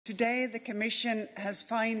Today, the Commission has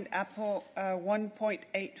fined Apple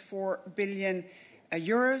 1.84 billion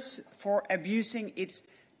euros for abusing its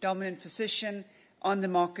dominant position on the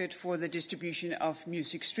market for the distribution of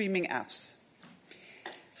music streaming apps.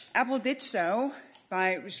 Apple did so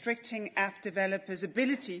by restricting app developers'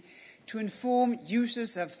 ability to inform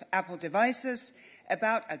users of Apple devices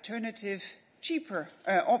about alternative, cheaper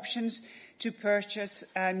options to purchase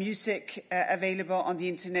music available on the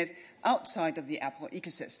internet outside of the Apple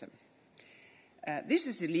ecosystem. This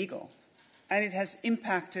is illegal, and it has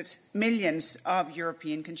impacted millions of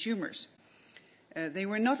European consumers. They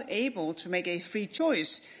were not able to make a free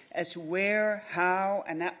choice as to where, how,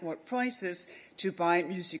 and at what prices to buy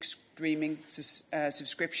music streaming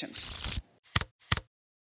subscriptions.